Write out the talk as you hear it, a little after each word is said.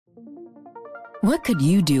What could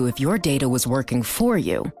you do if your data was working for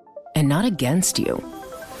you and not against you?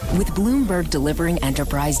 With Bloomberg delivering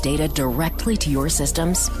enterprise data directly to your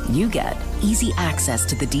systems, you get easy access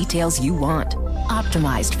to the details you want,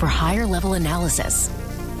 optimized for higher level analysis,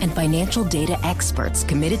 and financial data experts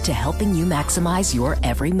committed to helping you maximize your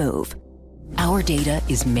every move. Our data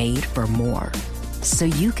is made for more, so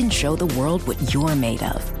you can show the world what you're made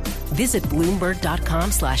of. Visit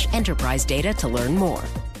Bloomberg.com/enterprise data to learn more.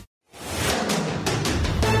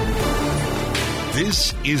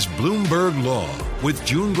 This is Bloomberg Law with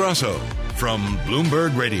June Grasso from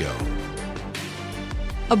Bloomberg Radio.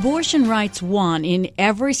 Abortion rights won in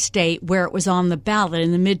every state where it was on the ballot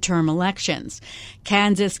in the midterm elections.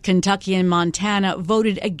 Kansas, Kentucky, and Montana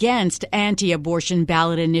voted against anti-abortion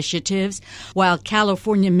ballot initiatives, while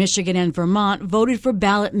California, Michigan, and Vermont voted for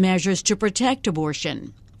ballot measures to protect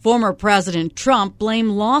abortion. Former President Trump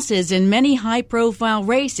blamed losses in many high-profile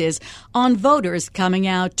races on voters coming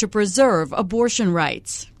out to preserve abortion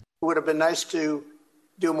rights. It would have been nice to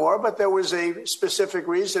do more, but there was a specific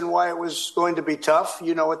reason why it was going to be tough.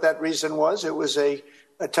 You know what that reason was. It was a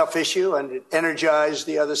tough issue, and it energized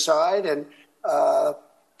the other side, and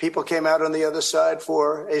people came out on the other side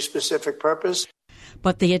for a specific purpose.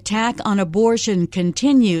 But the attack on abortion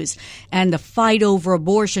continues, and the fight over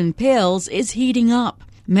abortion pills is heating up.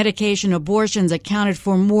 Medication abortions accounted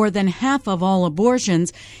for more than half of all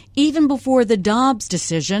abortions, even before the Dobbs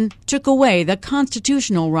decision took away the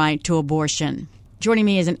constitutional right to abortion. Joining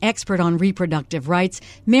me is an expert on reproductive rights,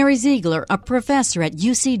 Mary Ziegler, a professor at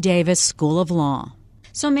UC Davis School of Law.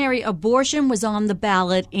 So, Mary, abortion was on the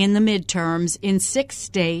ballot in the midterms in 6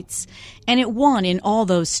 states, and it won in all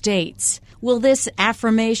those states. Will this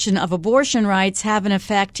affirmation of abortion rights have an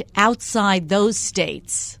effect outside those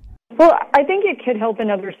states? Well, I think it could help in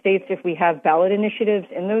other states if we have ballot initiatives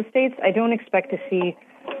in those states. I don't expect to see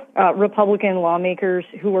Republican lawmakers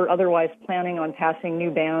who were otherwise planning on passing new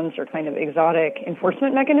bans or kind of exotic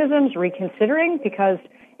enforcement mechanisms reconsidering, because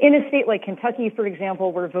in a state like Kentucky, for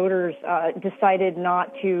example, where voters decided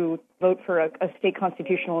not to vote for a state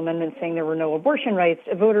constitutional amendment saying there were no abortion rights,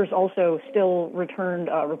 voters also still returned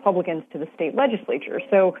Republicans to the state legislature.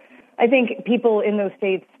 So I think people in those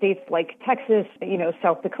states like Texas,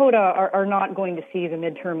 South Dakota, are not going to see the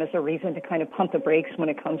midterm as a reason to kind of pump the brakes when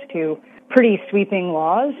it comes to pretty sweeping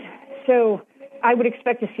laws. So I would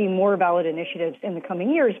expect to see more ballot initiatives in the coming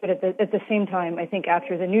years, but at the same time, I think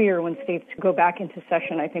after the new year, when states go back into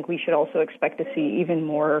session, I think we should also expect to see even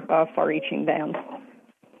more far-reaching bans.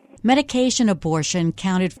 Medication abortion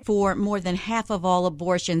counted for more than half of all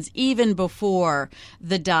abortions even before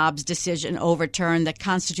the Dobbs decision overturned the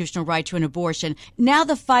constitutional right to an abortion. Now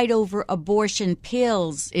the fight over abortion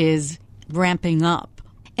pills is ramping up.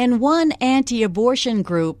 And one anti-abortion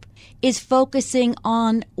group is focusing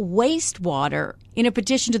on wastewater in a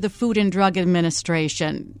petition to the Food and Drug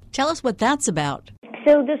Administration. Tell us what that's about.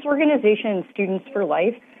 So this organization, Students for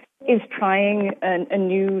Life, is trying a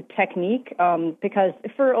new technique because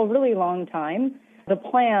for a really long time, the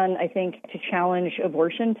plan, I think, to challenge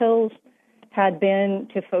abortion pills had been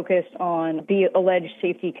to focus on the alleged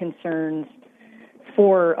safety concerns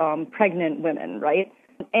for pregnant women, right?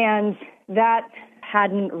 And that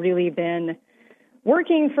hadn't really been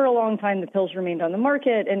working for a long time. The pills remained on the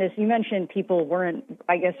market, and as you mentioned, people weren't,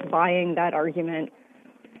 buying that argument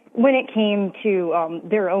when it came to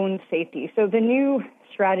their own safety. So the new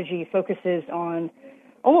strategy focuses on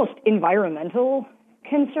almost environmental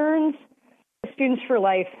concerns. Students for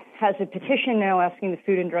Life has a petition now asking the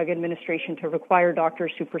Food and Drug Administration to require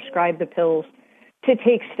doctors who prescribe the pills to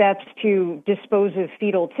take steps to dispose of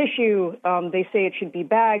fetal tissue. They say it should be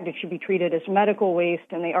bagged, it should be treated as medical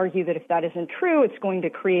waste, and they argue that if that isn't true, it's going to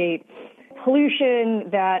create pollution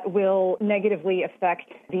that will negatively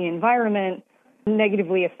affect the environment,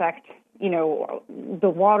 negatively affect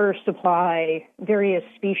the water supply, various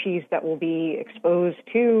species that will be exposed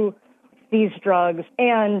to these drugs.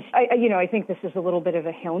 And I think this is a little bit of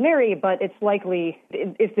a Hail Mary, but it's likely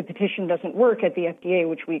if the petition doesn't work at the FDA,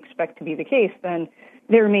 which we expect to be the case, then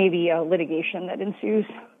there may be a litigation that ensues.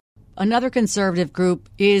 Another conservative group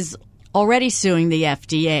is already suing the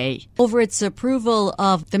FDA over its approval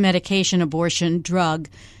of the medication abortion drug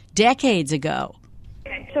decades ago.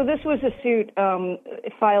 So this was a suit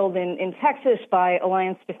filed in Texas by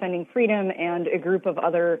Alliance Defending Freedom and a group of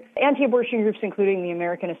other anti-abortion groups, including the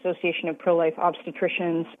American Association of Pro-Life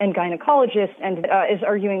Obstetricians and Gynecologists, and is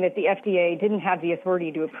arguing that the FDA didn't have the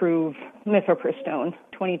authority to approve mifepristone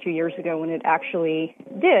 22 years ago when it actually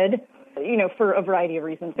did, for a variety of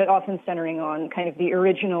reasons, but often centering on kind of the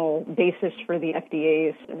original basis for the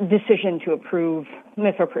FDA's decision to approve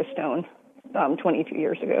mifepristone 22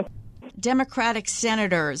 years ago. Democratic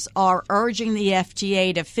senators are urging the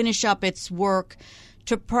FDA to finish up its work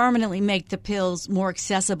to permanently make the pills more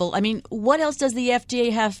accessible. I mean, what else does the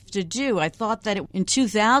FDA have to do? I thought that in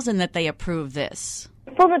 2000 that they approved this.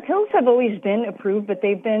 Well, the pills have always been approved, but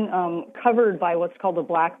they've been covered by what's called a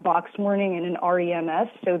black box warning and an REMS.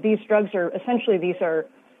 So these drugs are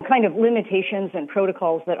kind of limitations and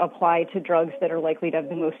protocols that apply to drugs that are likely to have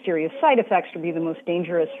the most serious side effects or be the most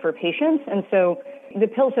dangerous for patients. And so the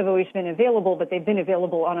pills have always been available, but they've been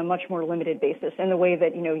available on a much more limited basis in the way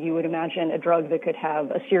that, you would imagine a drug that could have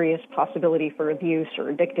a serious possibility for abuse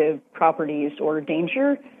or addictive properties or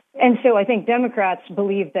danger. And so I think Democrats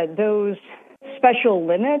believe that those special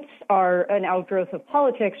limits are an outgrowth of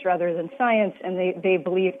politics rather than science, and they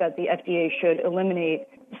believe that the FDA should eliminate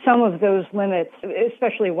some of those limits,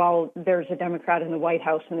 especially while there's a Democrat in the White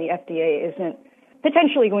House and the FDA isn't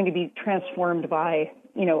potentially going to be transformed by,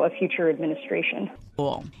 a future administration.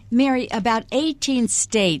 Cool. Mary, about 18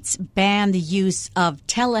 states ban the use of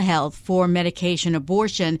telehealth for medication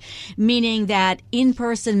abortion, meaning that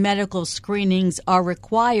in-person medical screenings are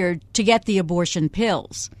required to get the abortion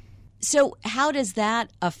pills. So how does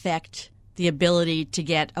that affect the ability to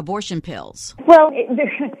get abortion pills? Well,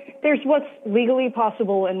 there's what's legally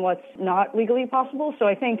possible and what's not legally possible. So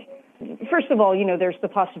I think, first of all, there's the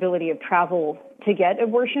possibility of travel to get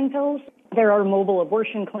abortion pills. There are mobile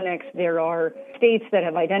abortion clinics. There are states that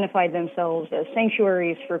have identified themselves as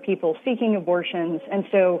sanctuaries for people seeking abortions. And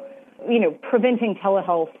so, preventing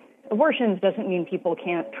telehealth abortions doesn't mean people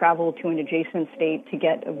can't travel to an adjacent state to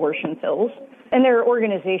get abortion pills. And there are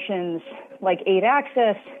organizations like Aid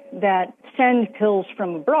Access that send pills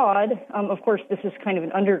from abroad. Of course, this is kind of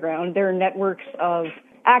an underground. There are networks of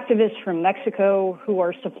activists from Mexico who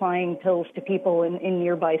are supplying pills to people in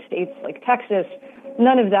nearby states like Texas.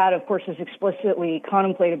 None of that, of course, is explicitly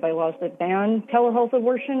contemplated by laws that ban telehealth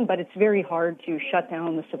abortion, but it's very hard to shut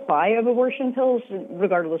down the supply of abortion pills,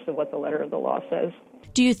 regardless of what the letter of the law says.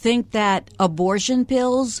 Do you think that abortion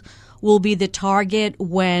pills will be the target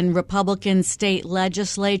when Republican state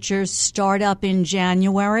legislatures start up in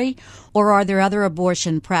January? Or are there other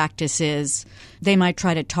abortion practices they might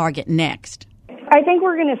try to target next? I think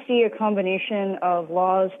we're going to see a combination of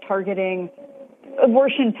laws targeting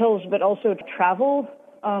abortion pills, but also travel.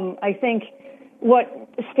 I think what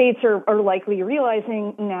states are likely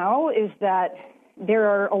realizing now is that there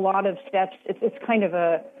are a lot of steps. It's kind of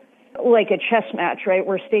like a chess match, right?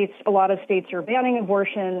 Where a lot of states are banning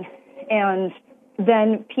abortion, and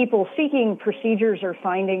then people seeking procedures are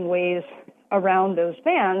finding ways around those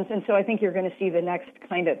bans. And so I think you're going to see the next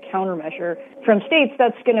kind of countermeasure from states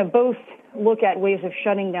that's going to both look at ways of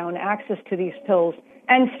shutting down access to these pills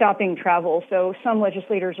and stopping travel. So some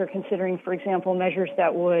legislators are considering, for example, measures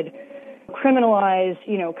that would criminalize,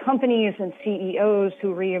 companies and CEOs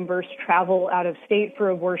who reimburse travel out of state for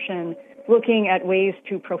abortion, looking at ways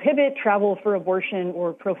to prohibit travel for abortion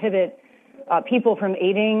or prohibit people from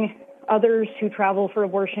aiding others who travel for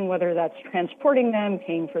abortion, whether that's transporting them,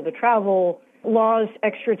 paying for the travel, laws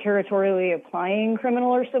extraterritorially applying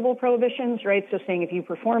criminal or civil prohibitions, right? So saying if you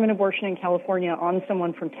perform an abortion in California on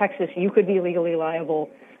someone from Texas, you could be legally liable.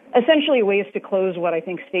 Essentially ways to close what I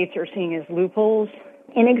think states are seeing as loopholes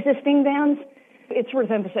in existing bans. It's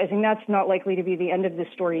worth emphasizing that's not likely to be the end of this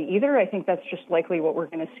story either. I think that's just likely what we're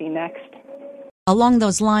going to see next. Along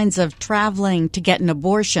those lines of traveling to get an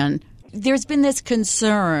abortion, there's been this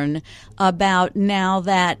concern about now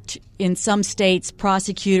that in some states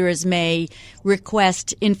prosecutors may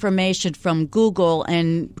request information from Google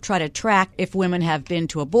and try to track if women have been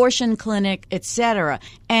to abortion clinic, etc.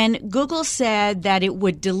 And Google said that it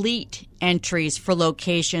would delete entries for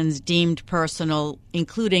locations deemed personal,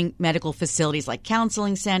 including medical facilities like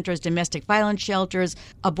counseling centers, domestic violence shelters,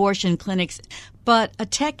 abortion clinics. But a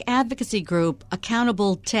tech advocacy group,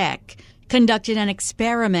 Accountable Tech, conducted an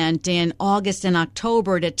experiment in August and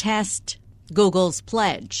October to test Google's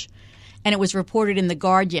pledge, and it was reported in The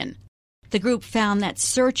Guardian. The group found that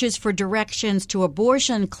searches for directions to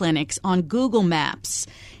abortion clinics on Google Maps,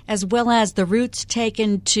 as well as the routes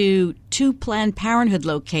taken to 2 Planned Parenthood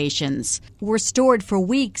locations, were stored for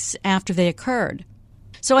weeks after they occurred.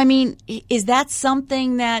 So, is that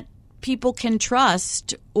something that people can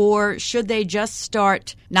trust, or should they just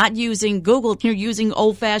start not using Google, using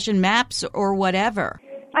old-fashioned maps or whatever?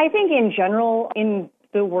 I think in general, in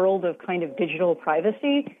the world of kind of digital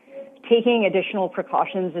privacy, taking additional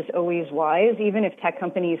precautions is always wise, even if tech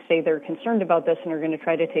companies say they're concerned about this and are going to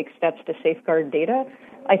try to take steps to safeguard data.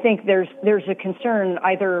 I think there's a concern,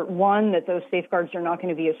 either one, that those safeguards are not going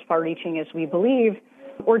to be as far-reaching as we believe,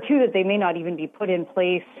 or two, that they may not even be put in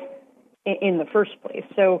place in the first place.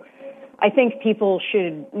 So I think people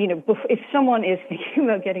should, if someone is thinking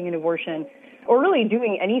about getting an abortion or really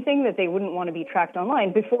doing anything that they wouldn't want to be tracked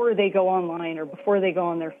online, before they go online or before they go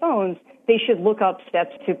on their phones, they should look up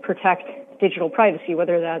steps to protect digital privacy,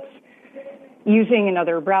 whether that's using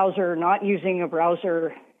another browser, not using a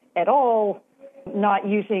browser at all, not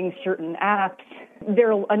using certain apps.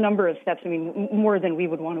 There are a number of steps, more than we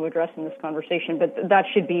would want to address in this conversation, but that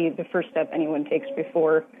should be the first step anyone takes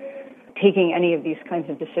before taking any of these kinds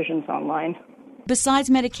of decisions online. Besides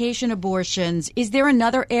medication abortions, is there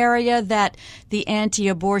another area that the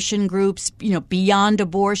anti-abortion groups, beyond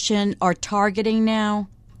abortion, are targeting now?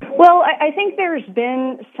 Well, I think there's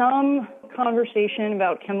been some conversation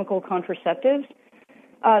about chemical contraceptives.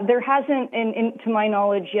 There hasn't, to my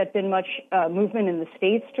knowledge, yet been much movement in the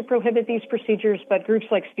states to prohibit these procedures, but groups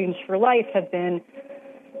like Students for Life have been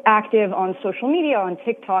active on social media, on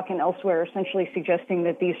TikTok and elsewhere, essentially suggesting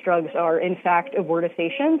that these drugs are, in fact,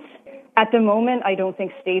 abortifacients. At the moment, I don't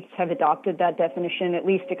think states have adopted that definition, at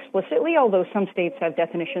least explicitly, although some states have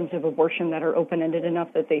definitions of abortion that are open-ended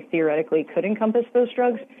enough that they theoretically could encompass those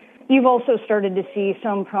drugs. You've also started to see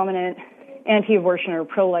some prominent anti-abortion or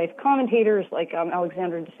pro-life commentators like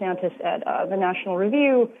Alexandra DeSantis at the National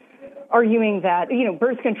Review arguing that,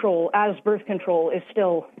 birth control is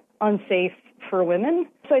still unsafe for women.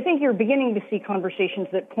 So I think you're beginning to see conversations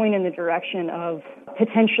that point in the direction of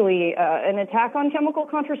potentially an attack on chemical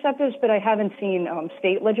contraceptives, but I haven't seen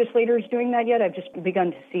state legislators doing that yet. I've just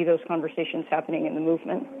begun to see those conversations happening in the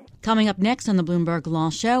movement. Coming up next on the Bloomberg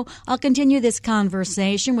Law Show, I'll continue this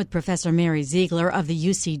conversation with Professor Mary Ziegler of the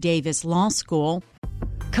UC Davis Law School.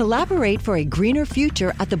 Collaborate for a greener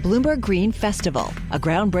future at the Bloomberg Green Festival, a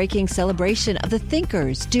groundbreaking celebration of the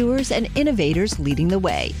thinkers, doers, and innovators leading the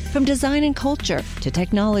way. From design and culture to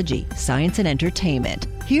technology, science, and entertainment.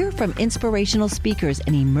 Hear from inspirational speakers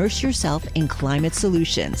and immerse yourself in climate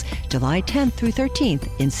solutions. July 10th through 13th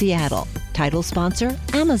in Seattle. Title sponsor,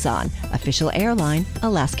 Amazon. Official airline,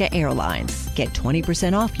 Alaska Airlines. Get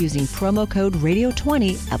 20% off using promo code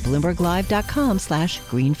Radio20 at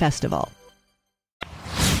BloombergLive.com/greenfestival.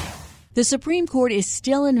 The Supreme Court is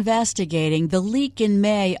still investigating the leak in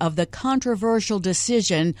May of the controversial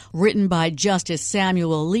decision written by Justice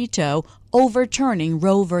Samuel Alito overturning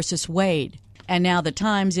Roe v. Wade. And now the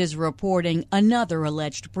Times is reporting another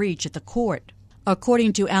alleged breach at the court.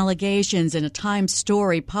 According to allegations in a Times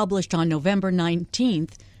story published on November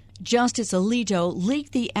 19th, Justice Alito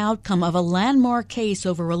leaked the outcome of a landmark case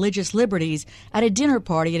over religious liberties at a dinner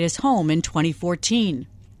party at his home in 2014.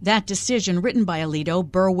 That decision, written by Alito,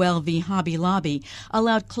 Burwell v. Hobby Lobby,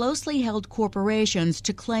 allowed closely held corporations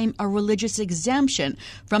to claim a religious exemption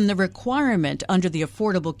from the requirement under the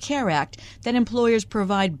Affordable Care Act that employers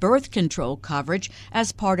provide birth control coverage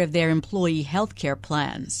as part of their employee health care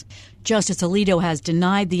plans. Justice Alito has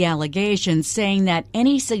denied the allegations, saying that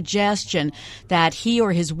any suggestion that he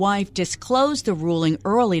or his wife disclosed the ruling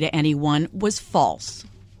early to anyone was false.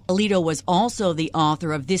 Alito was also the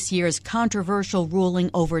author of this year's controversial ruling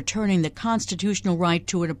overturning the constitutional right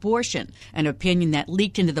to an abortion, an opinion that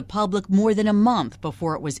leaked into the public more than a month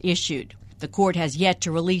before it was issued. The court has yet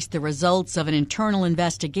to release the results of an internal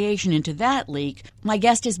investigation into that leak. My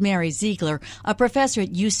guest is Mary Ziegler, a professor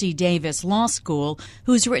at UC Davis Law School,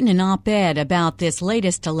 who's written an op-ed about this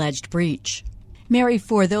latest alleged breach. Mary,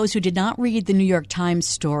 for those who did not read the New York Times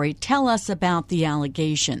story, tell us about the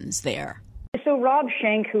allegations there. So Rob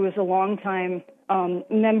Schenck, who is a longtime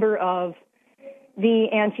member of the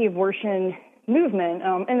anti-abortion movement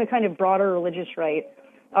and the kind of broader religious right,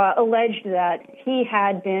 alleged that he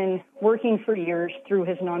had been working for years through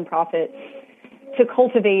his nonprofit to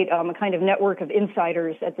cultivate a kind of network of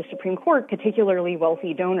insiders at the Supreme Court, particularly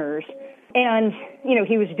wealthy donors. And,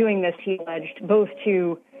 he was doing this, he alleged, both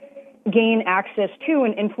to gain access to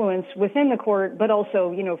and influence within the court, but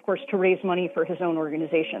also, of course, to raise money for his own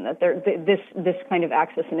organization. That this kind of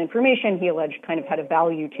access and information, he alleged, kind of had a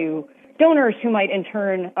value to donors who might in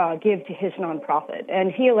turn give to his nonprofit.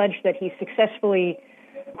 And he alleged that he successfully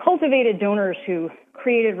cultivated donors who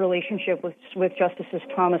created relationship with Justices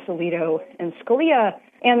Thomas Alito and Scalia,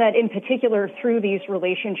 and that in particular through these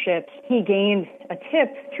relationships, he gained a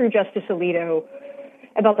tip through Justice Alito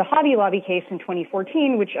about the Hobby Lobby case in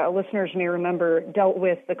 2014, which listeners may remember dealt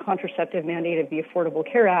with the contraceptive mandate of the Affordable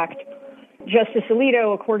Care Act. Justice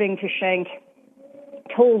Alito, according to Schenck,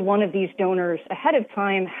 told one of these donors ahead of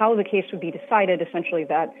time how the case would be decided, essentially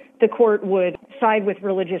that the court would side with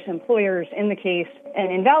religious employers in the case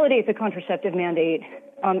and invalidate the contraceptive mandate,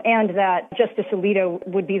 and that Justice Alito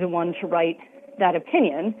would be the one to write that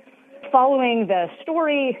opinion. Following the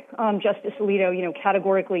story, Justice Alito,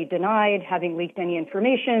 categorically denied having leaked any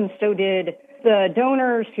information. So did The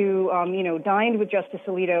donors who, dined with Justice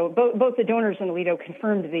Alito, both the donors and Alito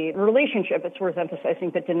confirmed the relationship, it's worth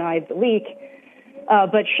emphasizing, but denied the leak.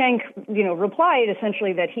 But Schenck, replied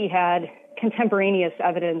essentially that he had contemporaneous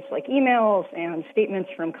evidence like emails and statements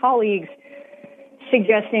from colleagues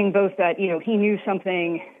suggesting both that, he knew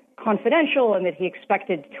something confidential and that he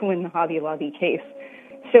expected to win the Hobby Lobby case.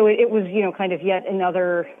 So it was, kind of yet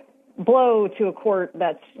another blow to a court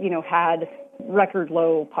that's, had record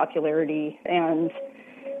low popularity and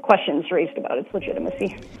questions raised about its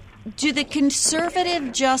legitimacy. Do the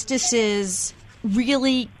conservative justices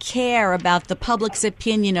really care about the public's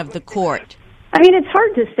opinion of the court? I mean, it's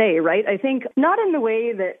hard to say, right? I think not in the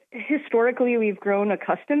way that historically we've grown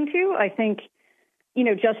accustomed to. I think,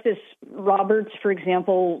 Justice Roberts, for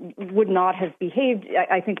example, would not have behaved,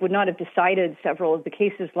 would not have decided several of the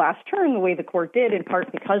cases last term the way the court did, in part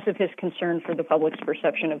because of his concern for the public's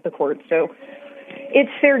perception of the court. So it's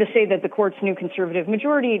fair to say that the court's new conservative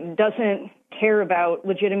majority doesn't care about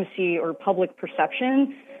legitimacy or public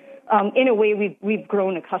perception in a way we've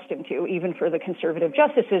grown accustomed to, even for the conservative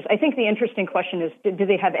justices. I think the interesting question is, do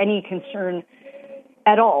they have any concern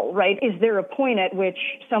at all, right? Is there a point at which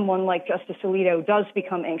someone like Justice Alito does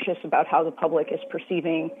become anxious about how the public is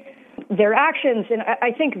perceiving their actions? And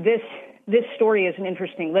I think this story is an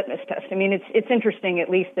interesting litmus test. I mean, it's interesting, at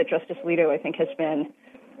least, that Justice Alito, I think, has been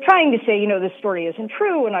trying to say, this story isn't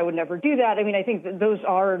true and I would never do that. I mean, I think that those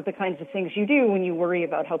are the kinds of things you do when you worry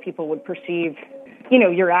about how people would perceive,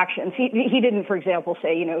 your actions. He didn't, for example,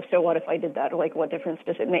 say, so what if I did that? Like, what difference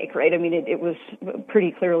does it make, right? I mean, it was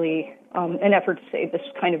pretty clearly an effort to say this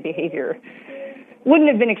kind of behavior wouldn't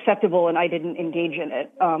have been acceptable and I didn't engage in it.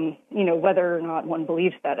 Whether or not one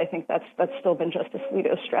believes that, I think that's still been Justice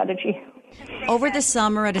Alito's strategy. Over the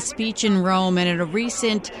summer, at a speech in Rome and at a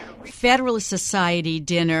recent Federalist Society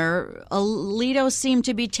dinner, Alito seemed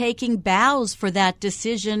to be taking bows for that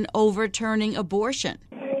decision overturning abortion.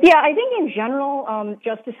 Yeah, I think in general,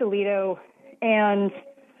 Justice Alito and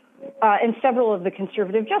several of the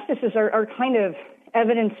conservative justices are kind of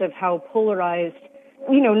evidence of how polarized,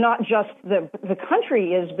 not just the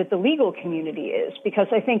country is, but the legal community is. Because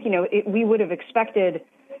I think, we would have expected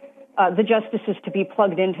the justices to be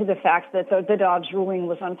plugged into the fact that the Dobbs ruling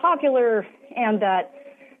was unpopular and that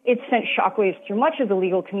it sent shockwaves through much of the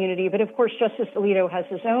legal community. But of course, Justice Alito has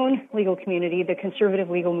his own legal community. The conservative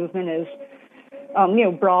legal movement is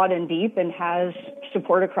broad and deep and has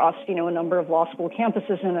support across, a number of law school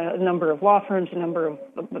campuses and a number of law firms, a number of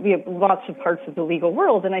lots of parts of the legal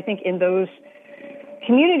world. And I think in those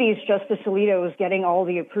communities, Justice Alito is getting all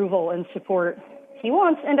the approval and support he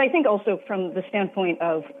wants. And I think also from the standpoint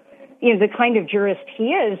of, the kind of jurist he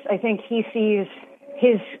is, I think he sees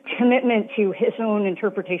his commitment to his own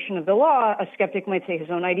interpretation of the law. A skeptic might say his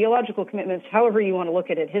own ideological commitments, however you want to look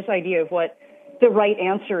at it, his idea of what the right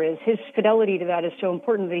answer is. His fidelity to that is so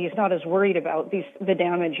important that he's not as worried about the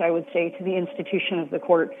damage, I would say, to the institution of the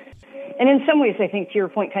court. And in some ways, I think, to your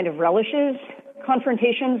point, kind of relishes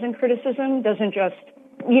confrontations and criticism, doesn't just,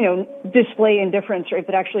 display indifference, right,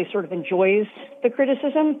 but actually sort of enjoys the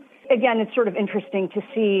criticism. Again, it's sort of interesting to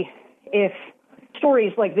see if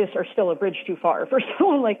stories like this are still a bridge too far for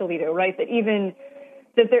someone like Alito, right, that even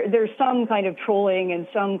that there's some kind of trolling and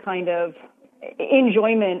some kind of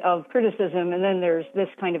enjoyment of criticism, and then there's this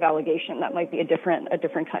kind of allegation that might be a different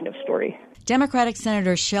kind of story. Democratic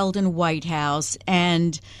Senator Sheldon Whitehouse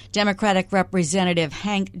and Democratic Representative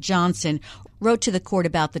Hank Johnson wrote to the court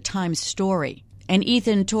about the Times story. And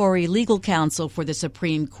Ethan Torrey, legal counsel for the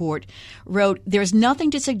Supreme Court, wrote, "There's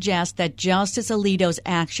nothing to suggest that Justice Alito's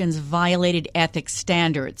actions violated ethics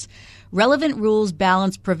standards. Relevant rules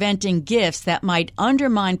balance preventing gifts that might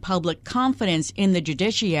undermine public confidence in the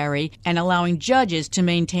judiciary and allowing judges to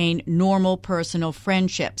maintain normal personal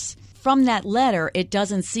friendships." From that letter, it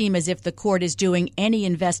doesn't seem as if the court is doing any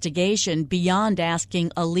investigation beyond asking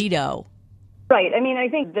Alito. Right. I mean, I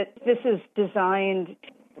think that this is designed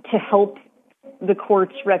to help the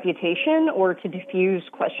court's reputation or to diffuse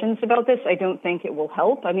questions about this. I don't think it will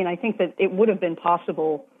help. I mean, I think that it would have been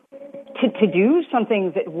possible to do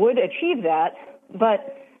something that would achieve that,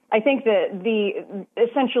 but I think that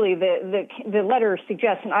essentially the letter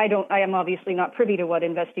suggests, and I am obviously not privy to what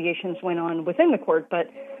investigations went on within the court, but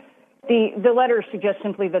the letter suggests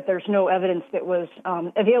simply that there's no evidence that was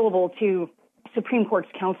available to Supreme Court's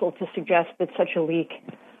counsel to suggest that such a leak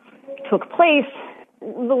took place.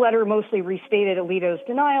 The letter mostly restated Alito's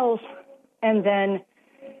denials and then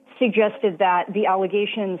suggested that the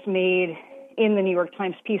allegations made in the New York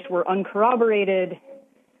Times piece were uncorroborated,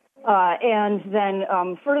 and then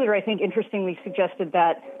further, I think, interestingly suggested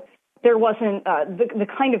that there wasn't the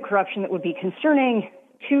kind of corruption that would be concerning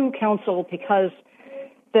to counsel because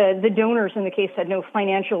the donors in the case had no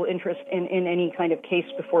financial interest in any kind of case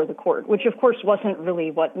before the court, which of course wasn't really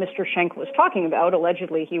what Mr. Schenck was talking about.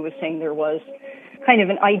 Allegedly, he was saying there was kind of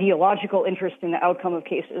an ideological interest in the outcome of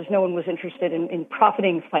cases. No one was interested in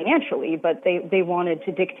profiting financially, but they wanted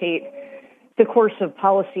to dictate the course of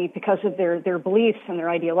policy because of their beliefs and their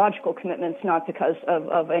ideological commitments, not because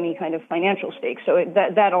of any kind of financial stake. So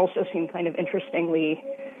that also seemed kind of interestingly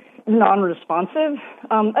non-responsive.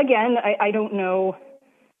 Again, I don't know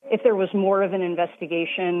if there was more of an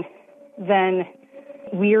investigation than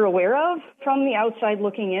we're aware of from the outside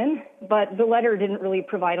looking in, but the letter didn't really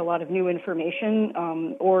provide a lot of new information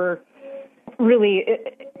or really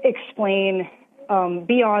explain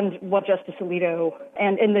beyond what Justice Alito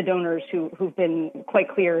and the donors who've been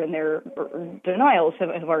quite clear in their denials have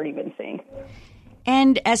already been saying.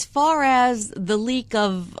 And as far as the leak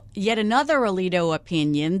of yet another Alito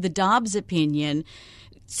opinion, the Dobbs opinion,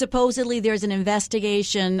 supposedly there's an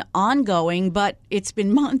investigation ongoing, but it's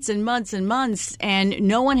been months and months and months, and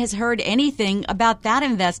no one has heard anything about that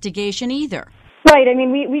investigation either. Right. I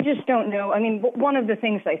mean, we just don't know. I mean, one of the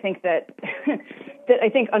things I think that that I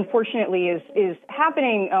think unfortunately is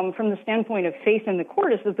happening from the standpoint of faith in the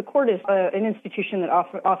court is that the court is an institution that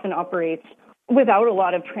often operates without a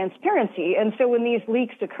lot of transparency. And so when these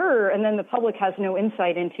leaks occur and then the public has no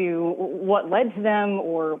insight into what led to them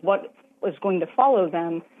or what was going to follow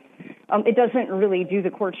them, it doesn't really do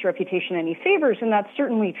the court's reputation any favors. And that's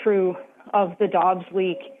certainly true of the Dobbs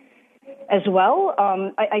leak as well.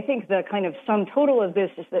 I think the kind of sum total of this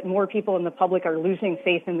is that more people in the public are losing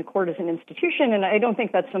faith in the court as an institution. And I don't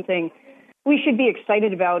think that's something we should be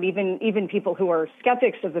excited about. Even people who are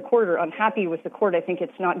skeptics of the court or unhappy with the court. I think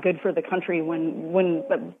it's not good for the country when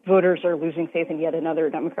voters are losing faith in yet another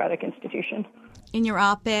democratic institution. In your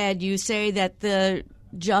op-ed, you say that the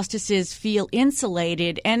justices feel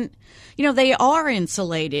insulated, and, you know, they are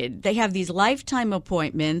insulated. They have these lifetime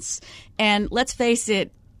appointments, and let's face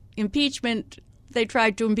it, impeachment, they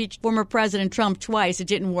tried to impeach former President Trump twice. It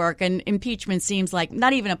didn't work, and impeachment seems like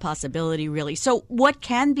not even a possibility, really. So what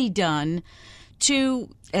can be done to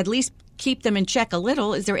at least keep them in check a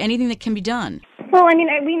little? Is there anything that can be done? Well, I mean,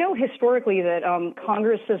 we know historically that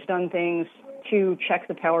Congress has done things to check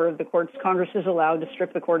the power of the courts. Congress is allowed to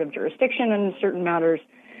strip the court of jurisdiction in certain matters.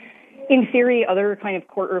 In theory, other kind of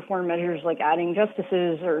court reform measures like adding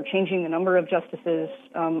justices or changing the number of justices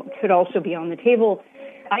could also be on the table.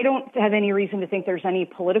 I don't have any reason to think there's any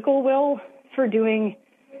political will for doing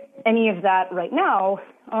any of that right now.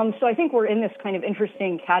 So I think we're in this kind of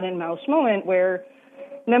interesting cat and mouse moment where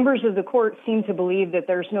members of the court seem to believe that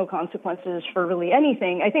there's no consequences for really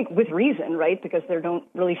anything. I think with reason, right? Because there don't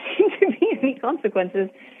really seem to be any consequences.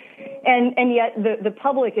 And yet the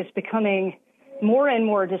public is becoming more and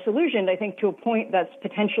more disillusioned, I think, to a point that's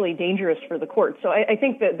potentially dangerous for the court. So I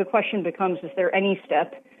think that the question becomes, is there any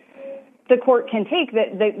step the court can take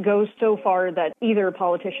that goes so far that either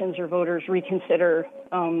politicians or voters reconsider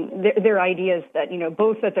their ideas that, you know,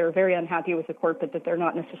 both that they're very unhappy with the court, but that they're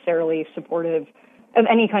not necessarily supportive of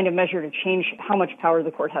any kind of measure to change how much power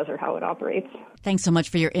the court has or how it operates. Thanks so much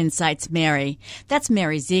for your insights, Mary. That's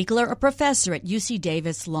Mary Ziegler, a professor at UC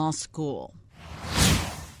Davis Law School.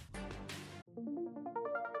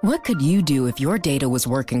 What could you do if your data was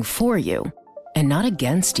working for you and not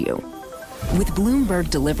against you? With Bloomberg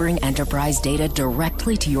delivering enterprise data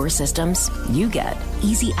directly to your systems, you get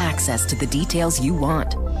easy access to the details you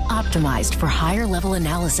want, optimized for higher-level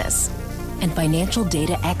analysis, and financial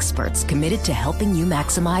data experts committed to helping you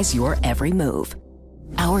maximize your every move.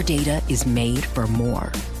 Our data is made for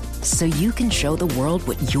more, so you can show the world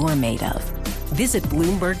what you're made of. Visit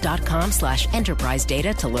Bloomberg.com/enterprise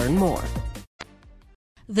data to learn more.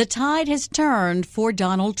 The tide has turned for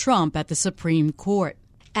Donald Trump at the Supreme Court.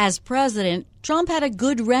 As president, Trump had a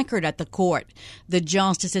good record at the court. The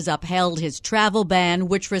justices upheld his travel ban,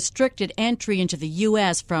 which restricted entry into the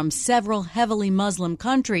U.S. from several heavily Muslim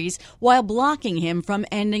countries, while blocking him from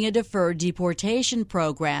ending a deferred deportation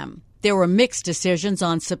program. There were mixed decisions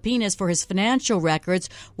on subpoenas for his financial records,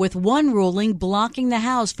 with one ruling blocking the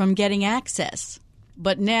House from getting access.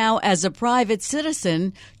 But now, as a private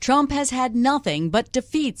citizen, Trump has had nothing but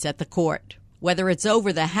defeats at the court. Whether it's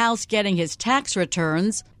over the House getting his tax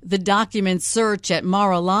returns, the document search at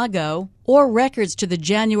Mar-a-Lago, or records to the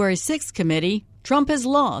January 6th committee, Trump has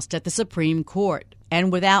lost at the Supreme Court,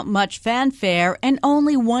 and without much fanfare and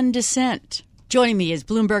only one dissent. Joining me is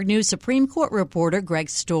Bloomberg News Supreme Court reporter Greg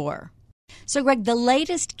Stohr. So, Greg, the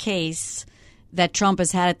latest case that Trump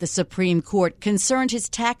has had at the Supreme Court concerned his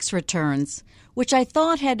tax returns, which I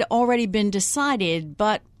thought had already been decided,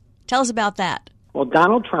 but tell us about that. Well,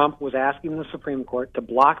 Donald Trump was asking the Supreme Court to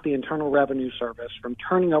block the Internal Revenue Service from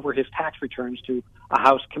turning over his tax returns to a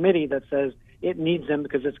House committee that says it needs them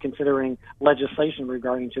because it's considering legislation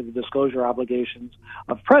regarding to the disclosure obligations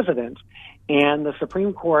of presidents. And the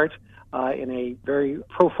Supreme Court, in a very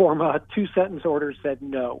pro forma two-sentence order, said,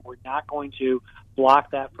 no, we're not going to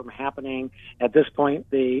block that from happening. At this point,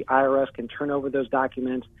 the IRS can turn over those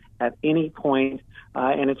documents at any point,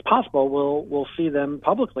 and it's possible we'll see them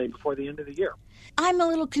publicly before the end of the year. I'm a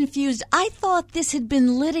little confused. I thought this had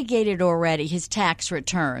been litigated already, his tax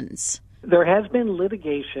returns. There has been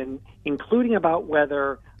litigation, including about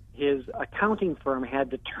whether his accounting firm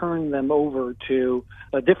had to turn them over to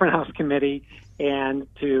a different House committee and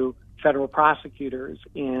to federal prosecutors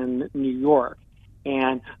in New York.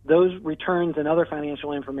 And those returns and other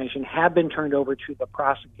financial information have been turned over to the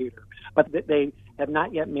prosecutor, but they have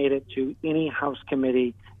not yet made it to any House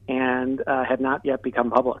committee and have not yet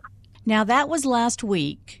become public. Now, that was last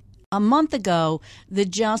week. A month ago, the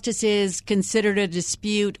justices considered a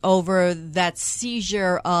dispute over that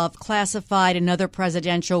seizure of classified and other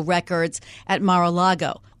presidential records at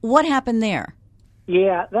Mar-a-Lago. What happened there?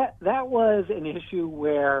 Yeah, that was an issue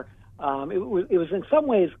where it was in some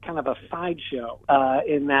ways kind of a sideshow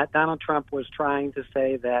in that Donald Trump was trying to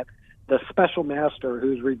say that the special master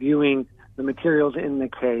who's reviewing the materials in the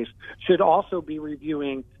case should also be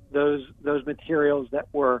reviewing those materials that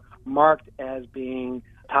were marked as being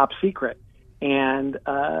top secret. And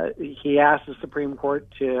he asked the Supreme Court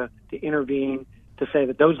to intervene to say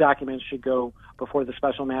that those documents should go before the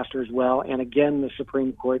special master as well. And again, the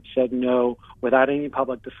Supreme Court said no, without any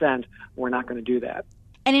public dissent, we're not going to do that.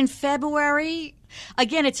 And in February,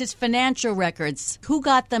 again, it's his financial records. Who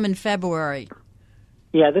got them in February?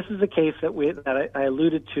 Yeah, this is a case that I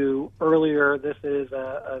alluded to earlier. This is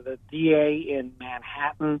the DA in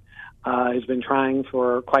Manhattan has been trying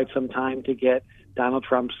for quite some time to get Donald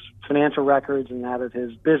Trump's financial records and that of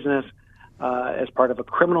his business as part of a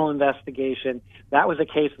criminal investigation. That was a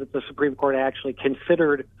case that the Supreme Court actually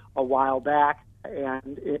considered a while back.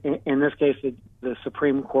 And in this case, the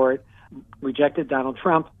Supreme Court rejected Donald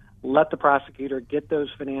Trump, let the prosecutor get those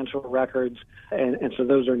financial records, and so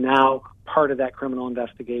those are now part of that criminal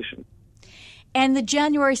investigation. And the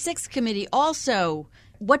January 6th committee also,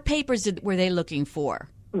 what papers were they looking for?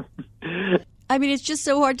 I mean, it's just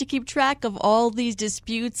so hard to keep track of all these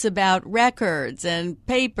disputes about records and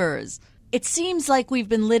papers. It seems like we've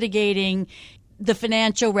been litigating the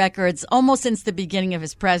financial records almost since the beginning of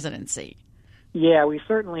his presidency. Yeah, we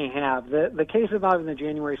certainly have. The case involving the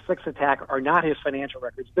January 6th attack are not his financial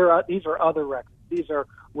records. These are other records. These are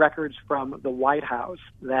records from the White House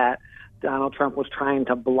that Donald Trump was trying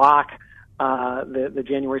to block the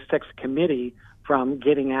January 6th committee from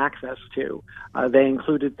getting access to. They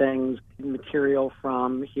included material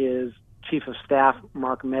from his chief of staff,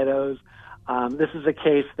 Mark Meadows. This is a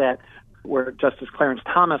case where Justice Clarence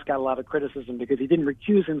Thomas got a lot of criticism because he didn't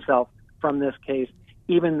recuse himself from this case,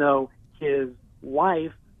 even though his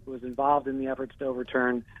wife, who was involved in the efforts to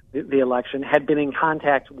overturn the election, had been in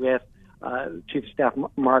contact with Chief of Staff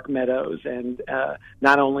Mark Meadows. And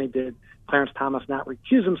not only did Clarence Thomas not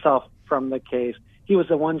recuse himself from the case, he was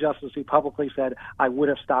the one justice who publicly said, I would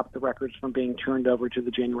have stopped the records from being turned over to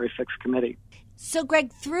the January 6th committee. So,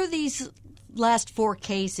 Greg, through these last four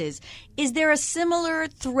cases, is there a similar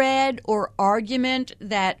thread or argument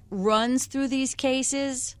that runs through these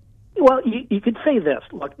cases? Well, you could say this.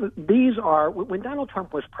 Look, these are, when Donald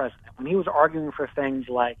Trump was president, when he was arguing for things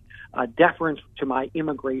like deference to my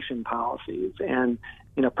immigration policies and,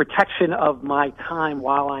 protection of my time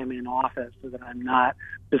while I'm in office so that I'm not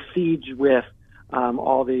besieged with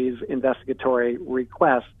all these investigatory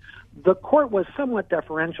requests, the court was somewhat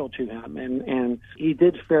deferential to him, and he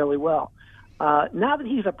did fairly well. Now that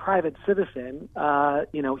he's a private citizen,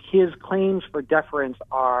 his claims for deference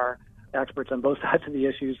are, experts on both sides of the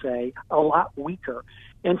issue say, a lot weaker.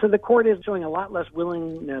 And so the court is showing a lot less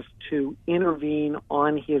willingness to intervene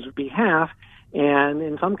on his behalf. And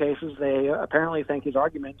in some cases, they apparently think his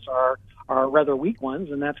arguments are rather weak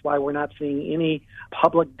ones, and that's why we're not seeing any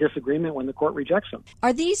public disagreement when the court rejects them.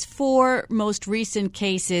 Are these four most recent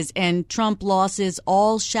cases and Trump losses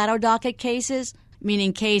all shadow docket cases,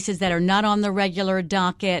 meaning cases that are not on the regular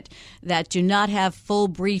docket, that do not have full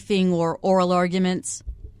briefing or oral arguments?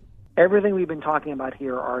 Everything we've been talking about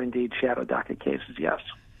here are indeed shadow docket cases, yes.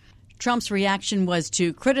 Trump's reaction was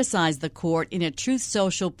to criticize the court in a Truth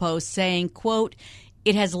Social post saying, quote,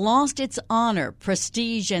 "It has lost its honor,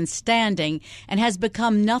 prestige, and standing and has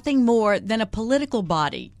become nothing more than a political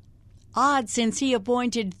body." Odd, since he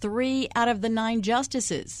appointed 3 out of the 9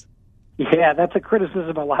 justices. Yeah, that's a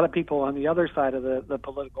criticism a lot of people on the other side of the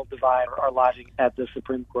political divide are lodging at the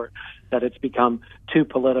Supreme Court, that it's become too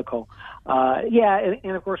political.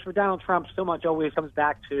 And of course, for Donald Trump, so much always comes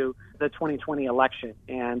back to the 2020 election.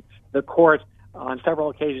 And the court, on several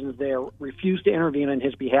occasions there, refused to intervene on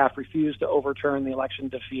his behalf, refused to overturn the election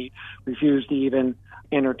defeat, refused to even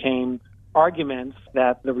entertain arguments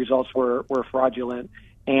that the results were fraudulent.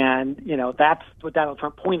 And, that's what Donald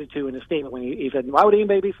Trump pointed to in his statement when he said, why would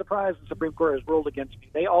anybody be surprised the Supreme Court has ruled against me?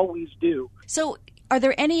 They always do. So are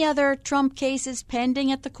there any other Trump cases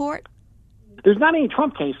pending at the court? There's not any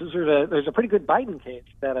Trump cases. There's a pretty good Biden case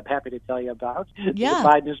that I'm happy to tell you about. Yeah.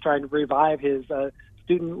 Biden is trying to revive his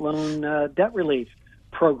student loan debt relief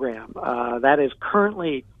program. That is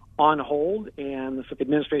currently on hold, and the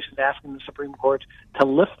administration is asking the Supreme Court to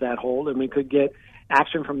lift that hold, and we could get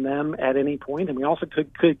action from them at any point, and we also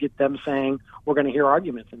could get them saying we're going to hear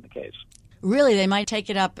arguments in the case. Really? They might take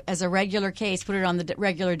it up as a regular case, put it on the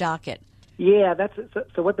regular docket. Yeah,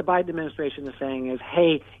 so what the Biden administration is saying is,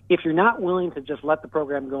 hey, if you're not willing to just let the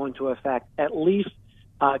program go into effect, at least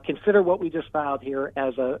consider what we just filed here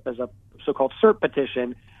as a so-called cert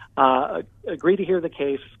petition. Agree to hear the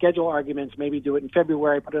case, schedule arguments, maybe do it in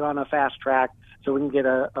February, put it on a fast track so we can get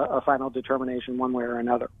a final determination one way or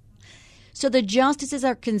another. So the justices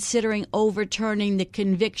are considering overturning the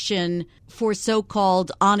conviction for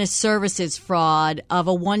so-called honest services fraud of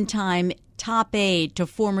a one-time top aide to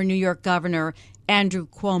former New York Governor Andrew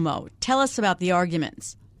Cuomo. Tell us about the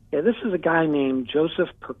arguments. Yeah, this is a guy named Joseph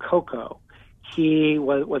Percoco. He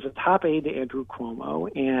was a top aide to Andrew Cuomo,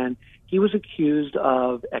 and he was accused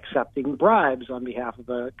of accepting bribes on behalf of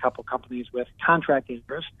a couple companies with contract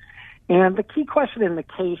interest. And the key question in the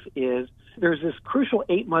case is, there's this crucial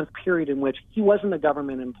 8-month period in which he wasn't a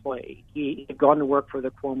government employee. He had gone to work for the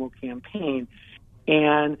Cuomo campaign.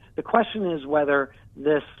 And the question is whether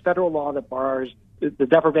this federal law that bars the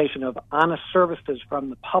deprivation of honest services from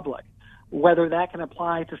the public, whether that can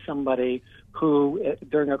apply to somebody who,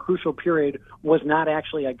 during a crucial period, was not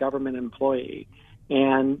actually a government employee.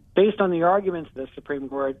 And based on the arguments, the Supreme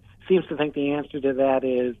Court seems to think the answer to that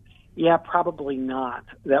is, yeah, probably not.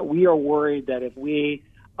 That we are worried that if we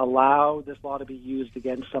allow this law to be used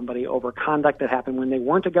against somebody over conduct that happened when they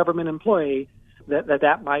weren't a government employee,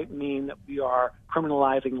 that might mean that we are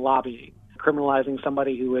criminalizing lobbying, criminalizing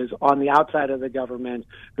somebody who is on the outside of the government,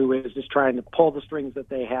 who is just trying to pull the strings that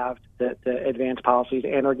they have to advance policies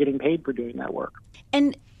and are getting paid for doing that work.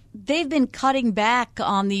 And they've been cutting back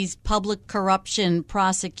on these public corruption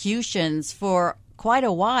prosecutions for quite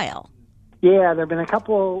a while. Yeah, there have been a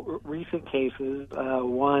couple recent cases.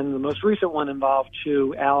 The most recent one involved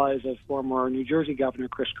two allies of former New Jersey Governor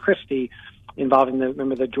Chris Christie, involving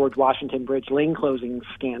the George Washington Bridge lane closing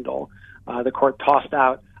scandal. The court tossed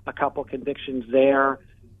out a couple convictions there.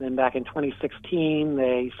 Then back in 2016,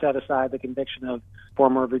 they set aside the conviction of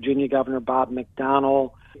former Virginia Governor Bob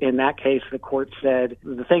McDonnell. In that case, the court said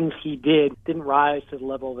the things he didn't rise to the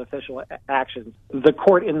level of official action. The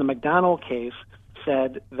court in the McDonnell case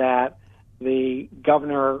said that the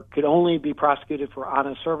governor could only be prosecuted for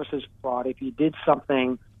honest services fraud if he did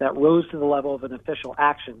something that rose to the level of an official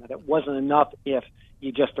action, that it wasn't enough if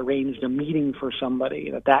you just arranged a meeting for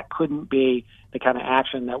somebody, that couldn't be the kind of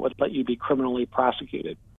action that would let you be criminally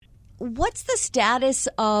prosecuted. What's the status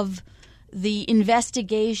of the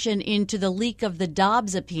investigation into the leak of the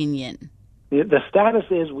Dobbs opinion? The status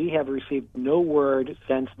is we have received no word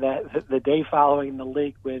since the day following the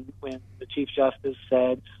leak when the Chief Justice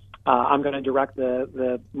said, I'm going to direct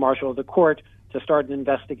the marshal of the court to start an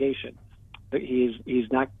investigation. He's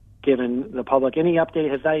not given the public any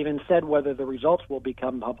update, has not even said whether the results will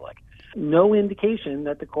become public. No indication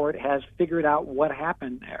that the court has figured out what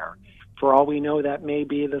happened there. For all we know, that may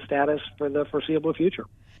be the status for the foreseeable future.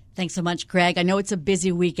 Thanks so much, Greg. I know it's a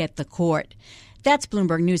busy week at the court. That's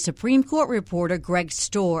Bloomberg News Supreme Court reporter Greg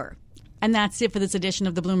Stohr. And that's it for this edition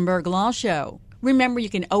of the Bloomberg Law Show. Remember, you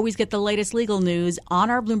can always get the latest legal news on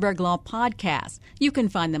our Bloomberg Law podcast. You can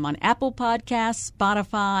find them on Apple Podcasts,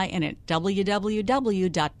 Spotify, and at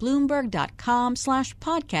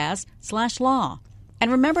www.bloomberg.com/podcast/law.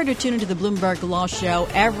 And remember to tune into the Bloomberg Law Show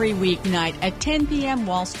every weeknight at 10 p.m.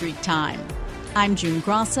 Wall Street time. I'm June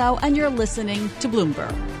Grosso, and you're listening to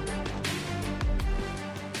Bloomberg.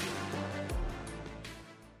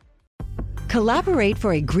 Collaborate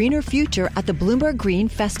for a greener future at the Bloomberg Green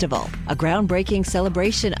Festival, a groundbreaking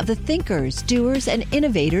celebration of the thinkers, doers, and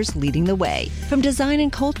innovators leading the way. From design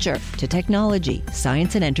and culture to technology,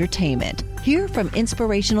 science, and entertainment. Hear from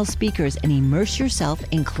inspirational speakers and immerse yourself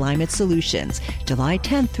in climate solutions. July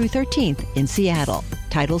 10th through 13th in Seattle.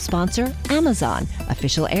 Title sponsor, Amazon.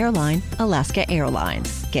 Official airline, Alaska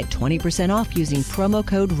Airlines. Get 20% off using promo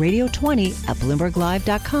code radio20 at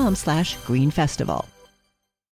BloombergLive.com/Green Festival.